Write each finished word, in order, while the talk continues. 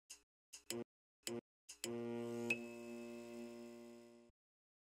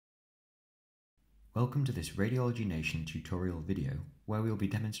Welcome to this Radiology Nation tutorial video where we will be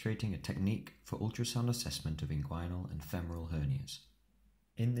demonstrating a technique for ultrasound assessment of inguinal and femoral hernias.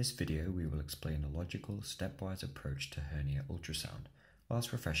 In this video we will explain a logical stepwise approach to hernia ultrasound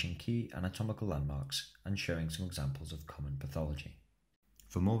whilst refreshing key anatomical landmarks and showing some examples of common pathology.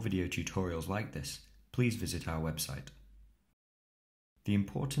 For more video tutorials like this, please visit our website. The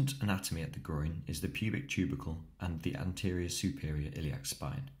important anatomy at the groin is the pubic tubercle and the anterior superior iliac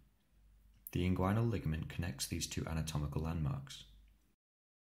spine. The inguinal ligament connects these two anatomical landmarks.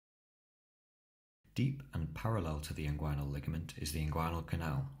 Deep and parallel to the inguinal ligament is the inguinal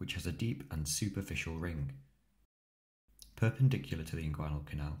canal, which has a deep and superficial ring. Perpendicular to the inguinal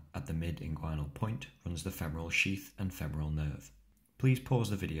canal, at the mid-inguinal point, runs the femoral sheath and femoral nerve. Please pause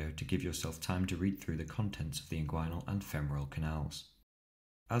the video to give yourself time to read through the contents of the inguinal and femoral canals.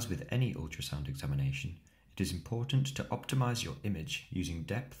 As with any ultrasound examination, it is important to optimize your image using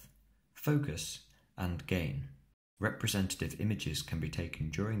depth, focus, and gain. Representative images can be taken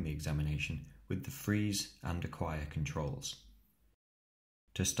during the examination with the freeze and acquire controls.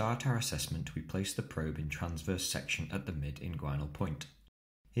 To start our assessment, we place the probe in transverse section at the mid-inguinal point.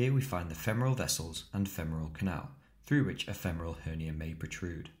 Here we find the femoral vessels and femoral canal, through which a femoral hernia may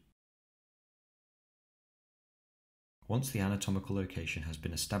protrude. Once the anatomical location has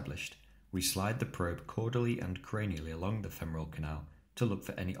been established, we slide the probe caudally and cranially along the femoral canal to look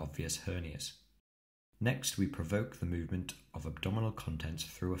for any obvious hernias. Next, we provoke the movement of abdominal contents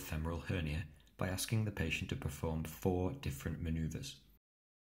through a femoral hernia by asking the patient to perform 4 different maneuvers.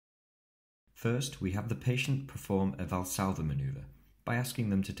 First, we have the patient perform a Valsalva maneuver by asking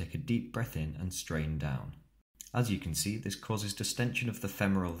them to take a deep breath in and strain down. As you can see, this causes distension of the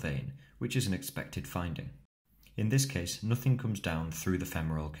femoral vein, which is an expected finding. In this case, nothing comes down through the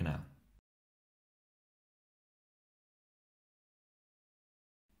femoral canal.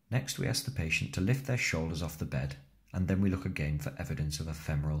 Next, we ask the patient to lift their shoulders off the bed, and then we look again for evidence of a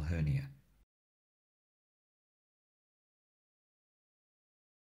femoral hernia.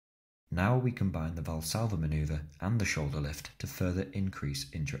 Now we combine the Valsalva maneuver and the shoulder lift to further increase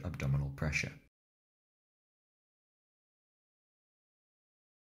intra-abdominal pressure.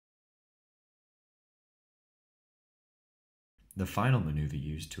 The final maneuver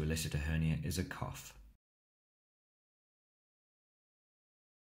used to elicit a hernia is a cough.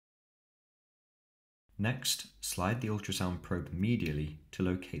 Next, slide the ultrasound probe medially to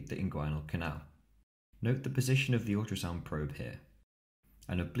locate the inguinal canal. Note the position of the ultrasound probe here.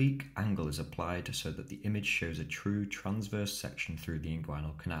 An oblique angle is applied so that the image shows a true transverse section through the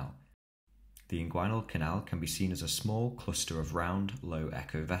inguinal canal. The inguinal canal can be seen as a small cluster of round, low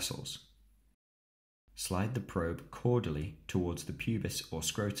echo vessels. Slide the probe caudally towards the pubis or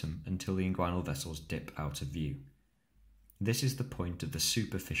scrotum until the inguinal vessels dip out of view. This is the point of the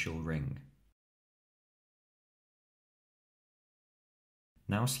superficial ring.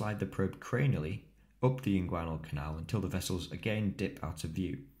 Now slide the probe cranially up the inguinal canal until the vessels again dip out of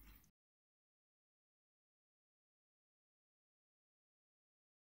view.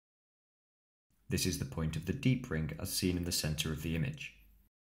 This is the point of the deep ring as seen in the center of the image.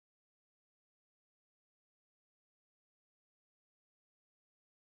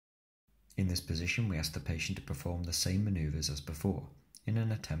 In this position, we ask the patient to perform the same maneuvers as before in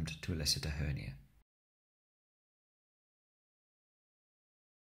an attempt to elicit a hernia.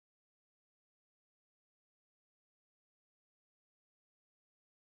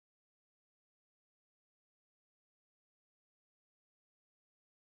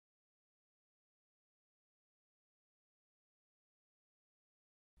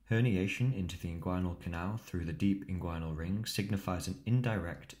 Herniation into the inguinal canal through the deep inguinal ring signifies an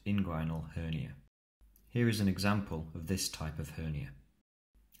indirect inguinal hernia. Here is an example of this type of hernia.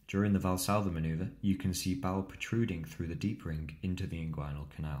 During the Valsalva maneuver, you can see bowel protruding through the deep ring into the inguinal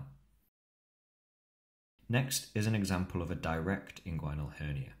canal. Next is an example of a direct inguinal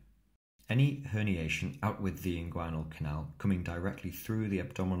hernia. Any herniation out with the inguinal canal coming directly through the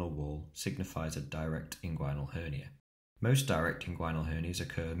abdominal wall signifies a direct inguinal hernia. Most direct inguinal hernias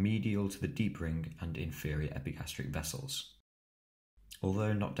occur medial to the deep ring and inferior epigastric vessels.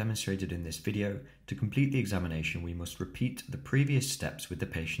 Although not demonstrated in this video, to complete the examination we must repeat the previous steps with the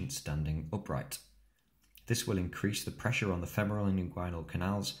patient standing upright. This will increase the pressure on the femoral and inguinal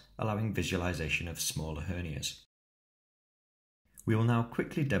canals, allowing visualization of smaller hernias. We will now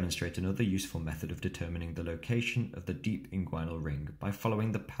quickly demonstrate another useful method of determining the location of the deep inguinal ring by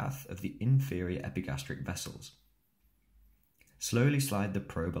following the path of the inferior epigastric vessels. Slowly slide the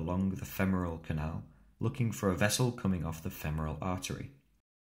probe along the femoral canal, looking for a vessel coming off the femoral artery.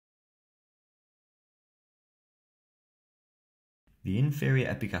 The inferior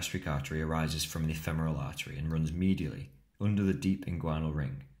epigastric artery arises from the femoral artery and runs medially, under the deep inguinal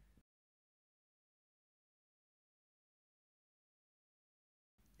ring.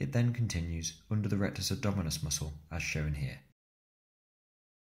 It then continues under the rectus abdominis muscle, as shown here.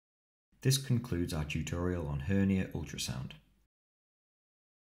 This concludes our tutorial on hernia ultrasound.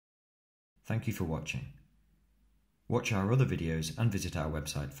 Thank you for watching. Watch our other videos and visit our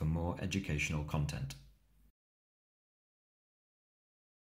website for more educational content.